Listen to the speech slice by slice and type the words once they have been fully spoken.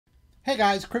Hey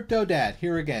guys, CryptoDad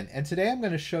here again, and today I'm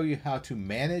going to show you how to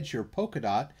manage your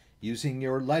Polkadot using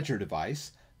your Ledger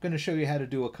device. I'm going to show you how to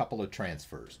do a couple of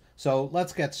transfers. So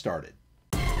let's get started.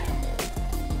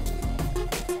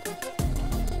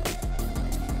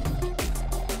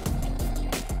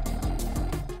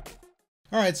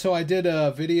 Alright, so I did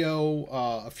a video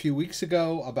a few weeks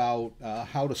ago about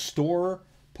how to store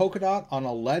Polkadot on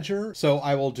a Ledger. So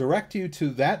I will direct you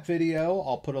to that video.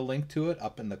 I'll put a link to it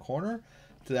up in the corner.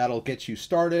 That'll get you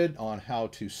started on how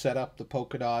to set up the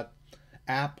Polkadot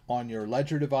app on your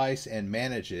Ledger device and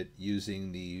manage it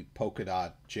using the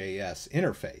Polkadot JS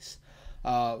interface.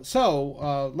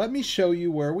 Let me show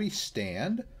you where we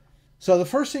stand. So the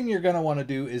first thing you're going to want to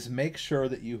do is make sure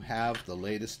that you have the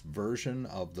latest version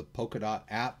of the Polkadot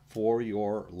app for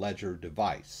your Ledger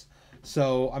device.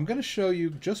 So I'm going to show you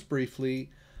just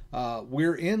briefly.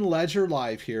 We're in Ledger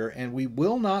Live here, and we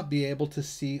will not be able to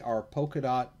see our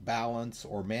Polkadot balance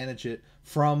or manage it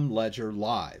from Ledger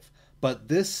Live. But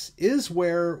this is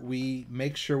where we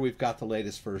make sure we've got the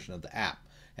latest version of the app,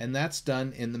 and that's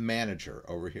done in the manager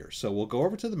over here. So we'll go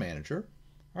over to the manager.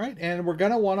 All right, and we're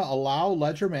going to want to allow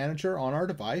Ledger Manager on our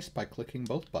device by clicking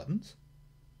both buttons.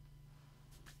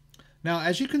 Now,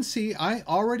 as you can see, I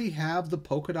already have the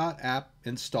Polkadot app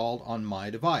installed on my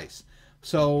device.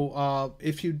 So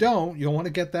if you don't, you'll want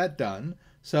to get that done.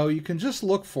 So you can just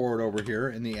look for it over here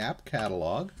in the app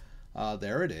catalog.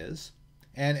 There it is.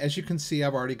 And as you can see,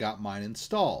 I've already got mine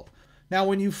installed. Now,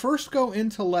 when you first go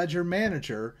into Ledger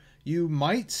Manager, you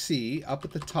might see up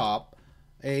at the top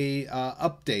a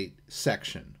update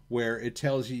section where it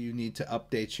tells you you need to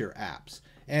update your apps.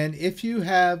 And if you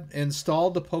have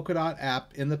installed the Polkadot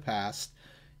app in the past,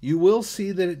 you will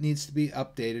see that it needs to be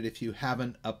updated if you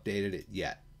haven't updated it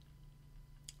yet.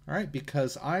 All right,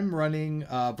 because I'm running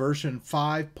version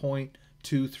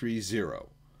 5.230,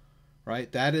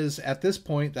 right? That is, at this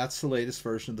point, that's the latest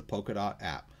version of the Polkadot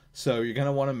app. So you're going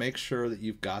to want to make sure that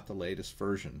you've got the latest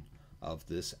version of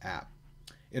this app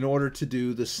in order to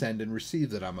do the send and receive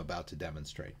that I'm about to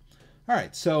demonstrate. All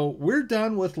right, so we're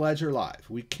done with Ledger Live.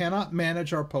 We cannot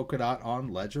manage our Polkadot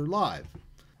on Ledger Live.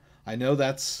 I know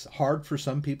that's hard for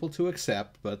some people to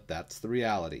accept, but that's the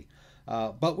reality.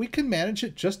 But we can manage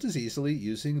it just as easily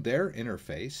using their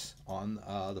interface on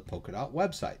the Polkadot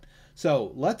website.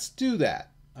 So let's do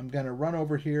that. I'm going to run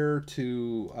over here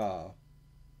to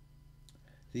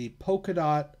the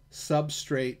Polkadot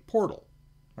Substrate portal.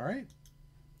 All right.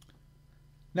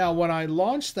 Now, when I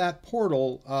launched that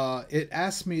portal, it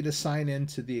asked me to sign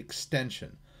into the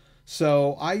extension.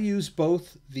 So I use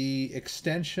both the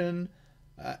extension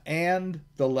and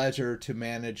the Ledger to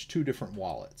manage two different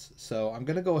wallets. So I'm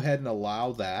going to go ahead and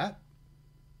allow that.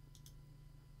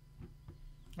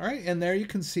 All right, and there you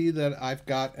can see that I've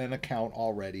got an account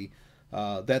already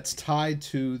that's tied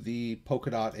to the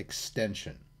Polkadot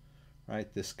extension,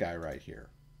 right? This guy right here.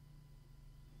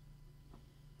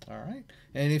 All right,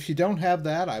 and if you don't have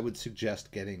that, I would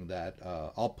suggest getting that.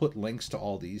 I'll put links to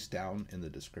all these down in the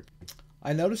description.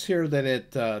 I notice here that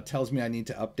it tells me I need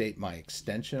to update my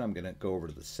extension. I'm going to go over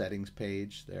to the settings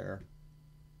page there.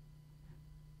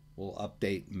 We'll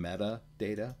update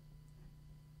metadata.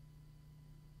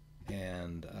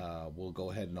 And we'll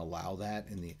go ahead and allow that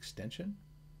in the extension.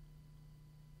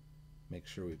 Make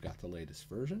sure we've got the latest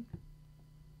version.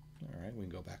 All right, we can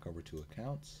go back over to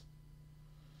accounts.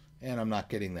 And I'm not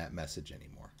getting that message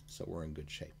anymore, so we're in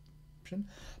good shape.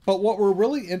 But what we're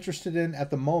really interested in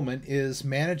at the moment is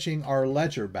managing our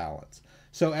Ledger balance.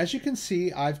 So as you can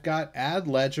see, I've got Add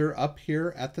Ledger up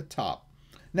here at the top.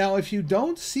 Now, if you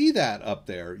don't see that up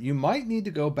there, you might need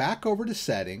to go back over to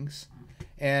Settings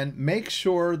and make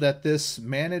sure that this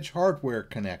Manage Hardware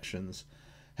Connections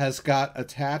has got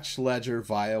Attach Ledger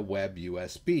via Web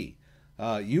USB.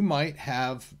 You might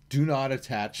have Do Not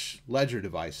Attach Ledger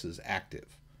Devices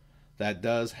active. That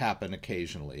does happen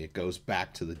occasionally. It goes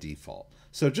back to the default.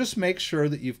 So just make sure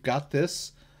that you've got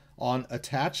this on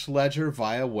Attach Ledger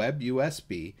via Web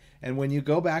USB. And when you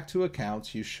go back to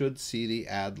accounts, you should see the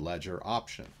Add Ledger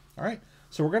option. All right,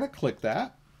 so we're going to click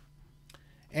that.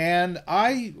 And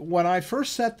when I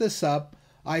first set this up,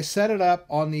 I set it up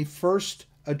on the first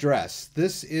address.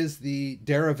 This is the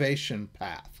derivation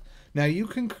path. Now you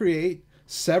can create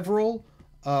several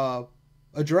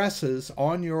addresses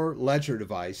on your Ledger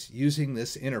device using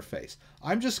this interface.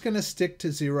 I'm just going to stick to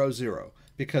 00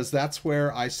 because that's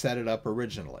where I set it up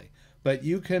originally. But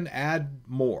you can add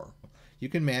more. You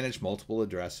can manage multiple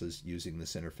addresses using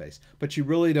this interface, but you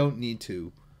really don't need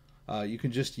to. You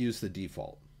can just use the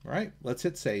default. All right, let's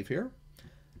hit save here.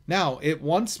 Now it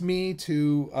wants me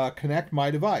to connect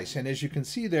my device, and as you can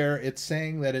see there, it's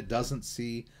saying that it doesn't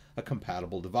see a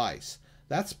compatible device.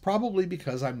 That's probably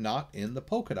because I'm not in the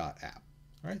Polkadot app.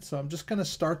 All right, so I'm just going to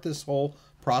start this whole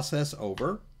process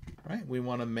over. Right, we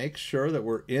want to make sure that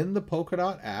we're in the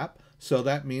Polkadot app. So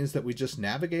that means that we just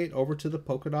navigate over to the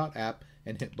Polkadot app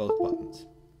and hit both buttons.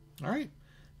 All right,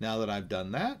 now that I've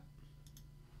done that,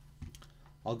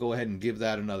 I'll go ahead and give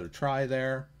that another try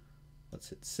there. Let's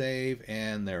hit save,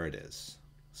 and there it is.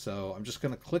 So I'm just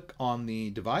going to click on the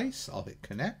device. I'll hit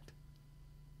connect.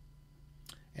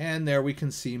 And there we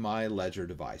can see my Ledger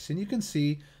device. And you can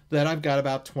see that I've got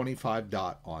about 25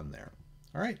 DOT on there.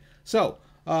 All right, so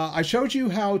I showed you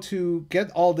how to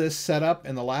get all this set up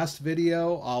in the last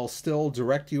video. I'll still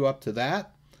direct you up to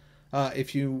that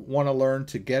if you want to learn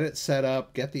to get it set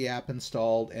up, get the app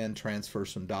installed, and transfer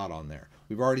some DOT on there.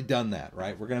 We've already done that,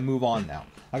 right? We're going to move on now.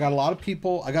 I got a lot of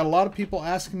people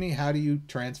asking me, how do you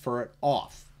transfer it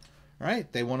off?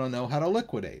 Right? They want to know how to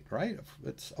liquidate, right?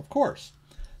 It's of course.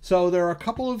 So there are a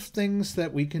couple of things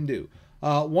that we can do.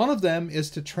 One of them is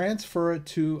to transfer it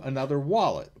to another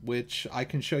wallet, which I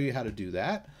can show you how to do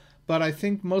that. But I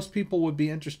think most people would be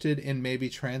interested in maybe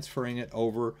transferring it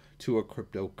over to a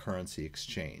cryptocurrency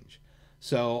exchange.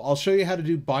 So I'll show you how to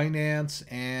do Binance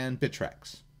and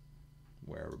Bittrex.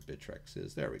 Wherever Bittrex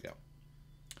is, there we go.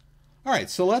 All right,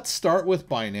 so let's start with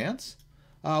Binance.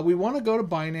 We want to go to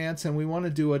Binance and we want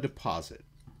to do a deposit.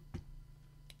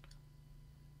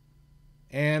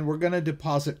 And we're going to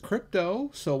deposit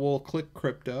crypto, so we'll click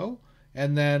crypto.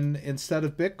 And then instead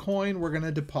of Bitcoin, we're going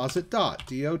to deposit DOT,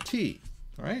 D-O-T.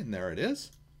 All right, and there it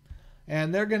is.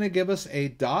 And they're going to give us a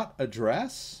DOT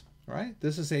address. All right,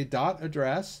 this is a DOT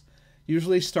address.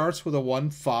 Usually starts with a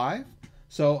 1.5.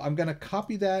 So I'm going to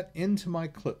copy that into my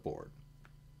clipboard.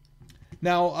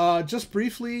 Now, just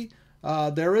briefly,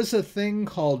 there is a thing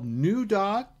called new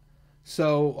DOT.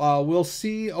 So we'll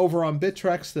see over on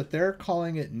Bittrex that they're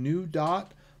calling it new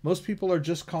DOT. Most people are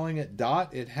just calling it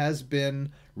DOT. It has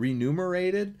been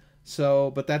renumerated, so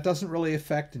but that doesn't really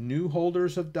affect new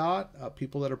holders of DOT,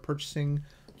 people that are purchasing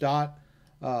DOT.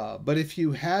 But if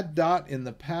you had DOT in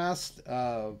the past,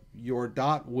 your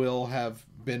DOT will have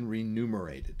been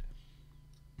renumerated.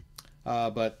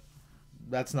 But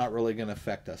that's not really going to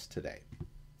affect us today.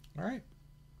 All right.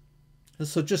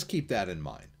 So just keep that in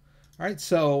mind. All right,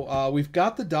 so we've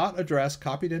got the DOT address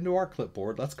copied into our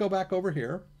clipboard. Let's go back over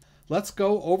here. Let's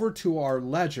go over to our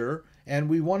ledger, and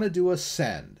we want to do a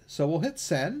send. So we'll hit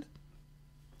send.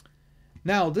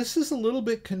 Now, this is a little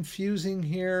bit confusing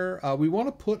here. We want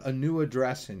to put a new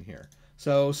address in here.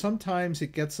 So sometimes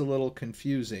it gets a little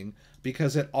confusing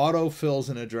because it auto-fills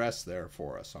an address there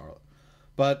for us.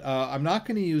 But I'm not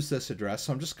going to use this address,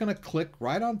 so I'm just going to click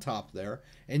right on top there,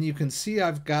 and you can see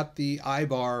I've got the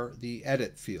iBar, the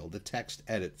edit field, the text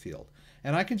edit field,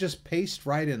 and I can just paste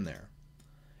right in there.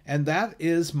 And that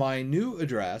is my new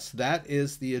address. That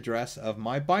is the address of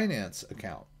my Binance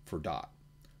account for DOT.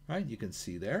 Right? You can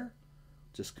see there.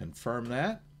 Just confirm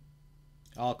that.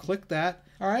 I'll click that.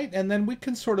 All right, and then we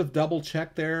can sort of double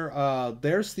check there.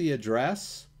 There's the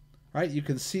address. Right, you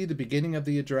can see the beginning of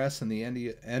the address and the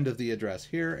end of the address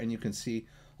here, and you can see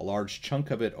a large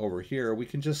chunk of it over here. We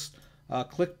can just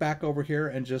click back over here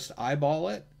and just eyeball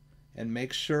it and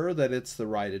make sure that it's the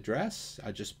right address.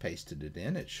 I just pasted it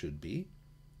in. It should be.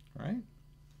 Right?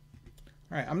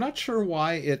 All right, I'm not sure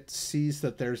why it sees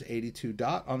that there's 82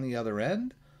 DOT on the other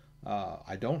end.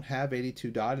 I don't have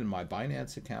 82 DOT in my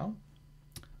Binance account.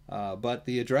 But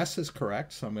the address is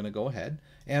correct, so I'm going to go ahead.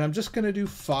 And I'm just going to do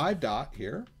 5 DOT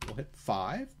here. We'll hit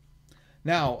 5.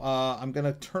 Now, I'm going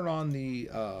to turn on the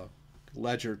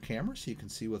Ledger camera so you can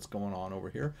see what's going on over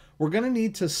here. We're going to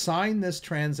need to sign this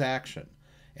transaction.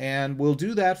 And we'll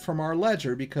do that from our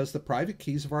Ledger because the private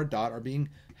keys of our DOT are being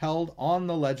held on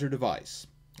the Ledger device.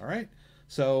 All right,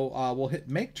 so we'll hit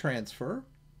Make Transfer.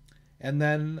 And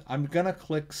then I'm going to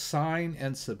click Sign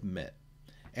and Submit.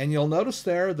 And you'll notice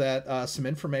there that some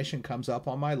information comes up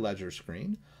on my Ledger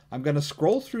screen. I'm going to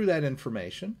scroll through that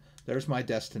information. There's my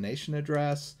destination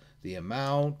address, the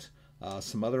amount,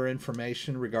 some other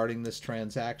information regarding this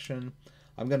transaction.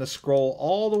 I'm going to scroll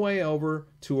all the way over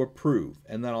to Approve,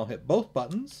 and then I'll hit both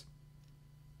buttons.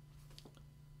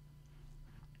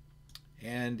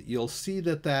 And you'll see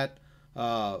that that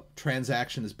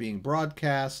transaction is being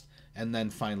broadcast and then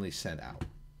finally sent out.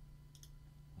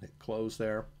 Hit close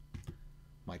there.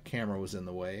 My camera was in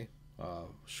the way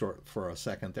short for a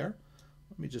second there.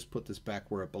 Let me just put this back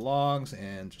where it belongs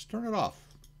and just turn it off.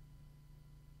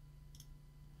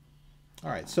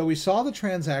 All right, so we saw the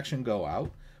transaction go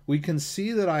out. We can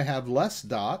see that I have less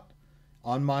DOT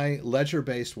on my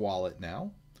Ledger-based wallet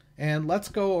now. And let's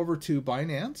go over to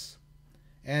Binance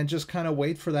and just kind of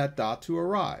wait for that DOT to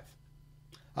arrive.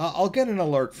 I'll get an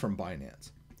alert from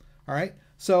Binance. All right,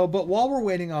 So, but while we're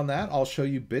waiting on that, I'll show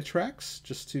you Bittrex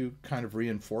just to kind of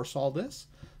reinforce all this.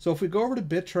 So if we go over to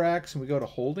Bittrex and we go to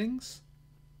holdings,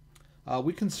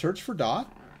 we can search for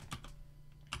DOT.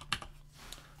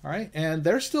 All right, and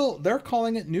they're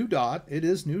calling it new DOT. It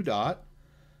is new DOT,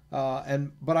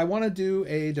 but I want to do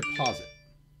a deposit.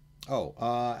 Oh,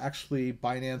 actually,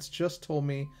 Binance just told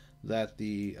me that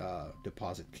the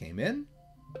deposit came in.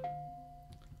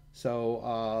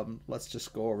 So let's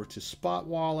just go over to Spot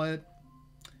Wallet,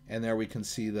 and there we can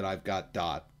see that I've got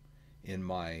DOT in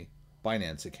my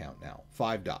Binance account now,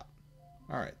 5 DOT.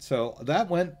 All right, so that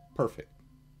went perfect.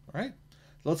 All right,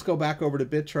 let's go back over to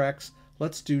Bittrex.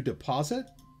 Let's do deposit.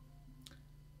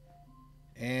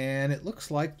 And it looks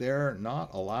like they're not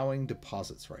allowing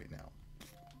deposits right now.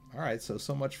 All right,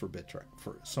 so much for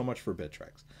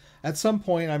Bittrex. At some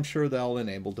point, I'm sure they'll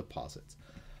enable deposits.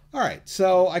 All right,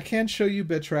 so I can show you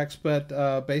Bittrex,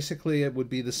 but basically it would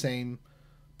be the same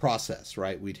process,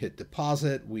 right? We'd hit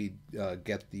deposit, we'd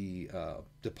get the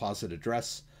deposit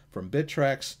address from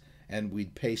Bittrex, and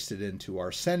we'd paste it into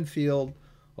our send field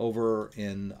over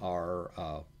in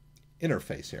our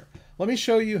interface here. Let me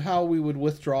show you how we would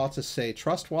withdraw to, say,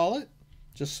 Trust Wallet,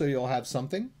 just so you'll have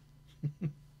something.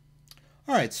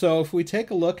 All right, so if we take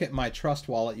a look at my Trust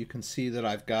Wallet, you can see that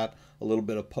I've got a little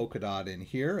bit of Polkadot in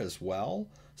here as well.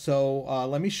 So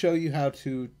let me show you how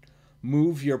to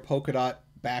move your Polkadot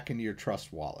back into your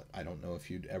Trust Wallet. I don't know if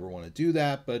you'd ever want to do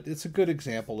that, but it's a good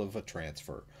example of a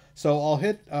transfer. So I'll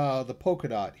hit the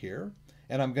Polkadot here,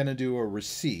 and I'm going to do a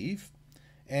receive,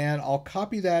 and I'll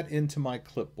copy that into my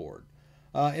clipboard.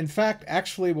 In fact,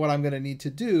 actually what I'm going to need to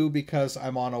do, because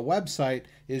I'm on a website,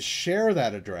 is share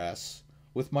that address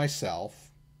with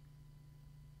myself.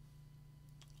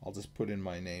 I'll just put in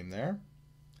my name there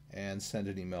and send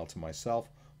an email to myself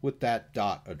with that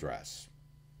DOT address.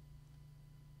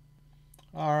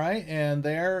 All right, and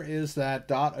there is that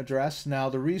DOT address. Now,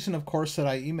 the reason, of course, that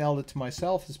I emailed it to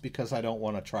myself is because I don't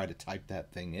want to try to type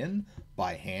that thing in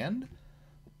by hand.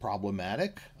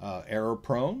 Problematic, error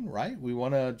prone, right? We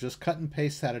want to just cut and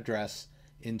paste that address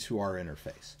into our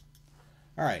interface.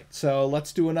 All right, so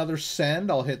let's do another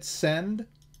send. I'll hit send.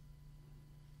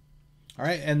 All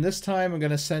right, and this time I'm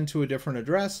going to send to a different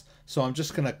address. So I'm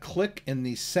just going to click in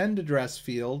the send address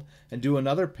field and do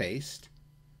another paste.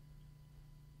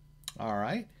 All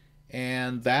right,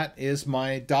 and that is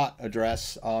my DOT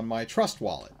address on my Trust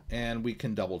Wallet. And we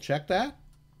can double check that.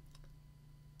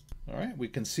 All right, we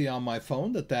can see on my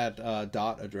phone that that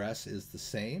DOT address is the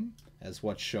same as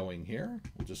what's showing here.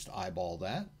 We'll just eyeball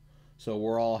that. So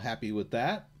we're all happy with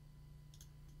that.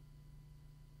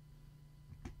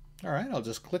 All right, I'll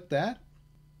just click that.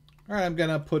 All right, I'm going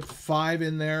to put 5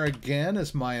 in there again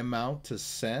as my amount to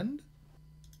send.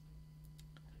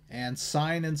 And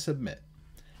sign and submit.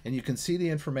 And you can see the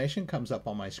information comes up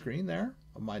on my screen there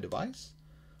on my device.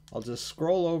 I'll just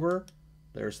scroll over.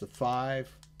 There's the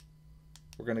 5.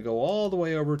 We're going to go all the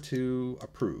way over to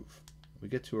approve. We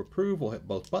get to approve, we'll hit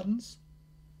both buttons.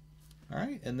 All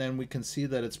right, and then we can see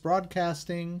that it's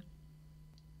broadcasting,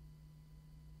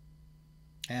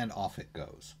 and off it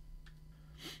goes.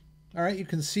 All right, you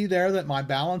can see there that my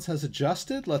balance has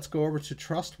adjusted. Let's go over to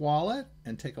Trust Wallet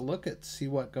and take a look at, see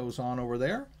what goes on over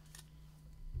there.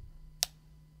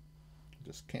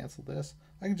 Just cancel this.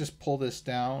 I can just pull this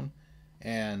down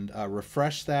and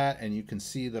refresh that, and you can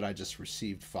see that I just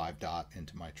received 5 DOT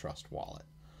into my Trust Wallet.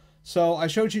 So I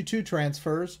showed you 2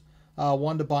 transfers,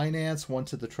 one to Binance, one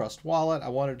to the Trust Wallet. I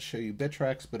wanted to show you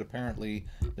Bittrex, but apparently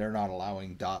they're not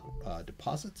allowing DOT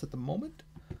deposits at the moment.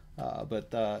 But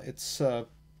it's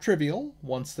trivial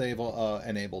once they've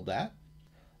enabled that.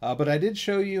 But I did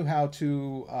show you how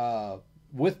to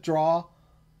withdraw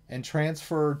and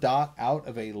transfer DOT out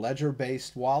of a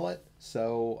Ledger-based wallet.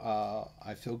 So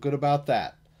I feel good about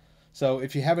that. So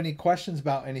if you have any questions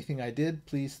about anything I did,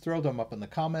 please throw them up in the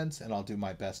comments and I'll do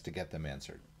my best to get them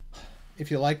answered. If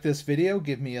you like this video,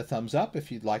 give me a thumbs up.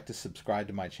 If you'd like to subscribe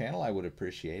to my channel, I would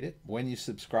appreciate it. When you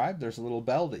subscribe, there's a little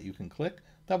bell that you can click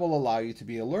that will allow you to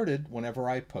be alerted whenever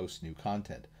I post new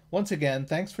content. Once again,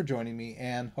 thanks for joining me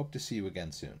and hope to see you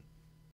again soon.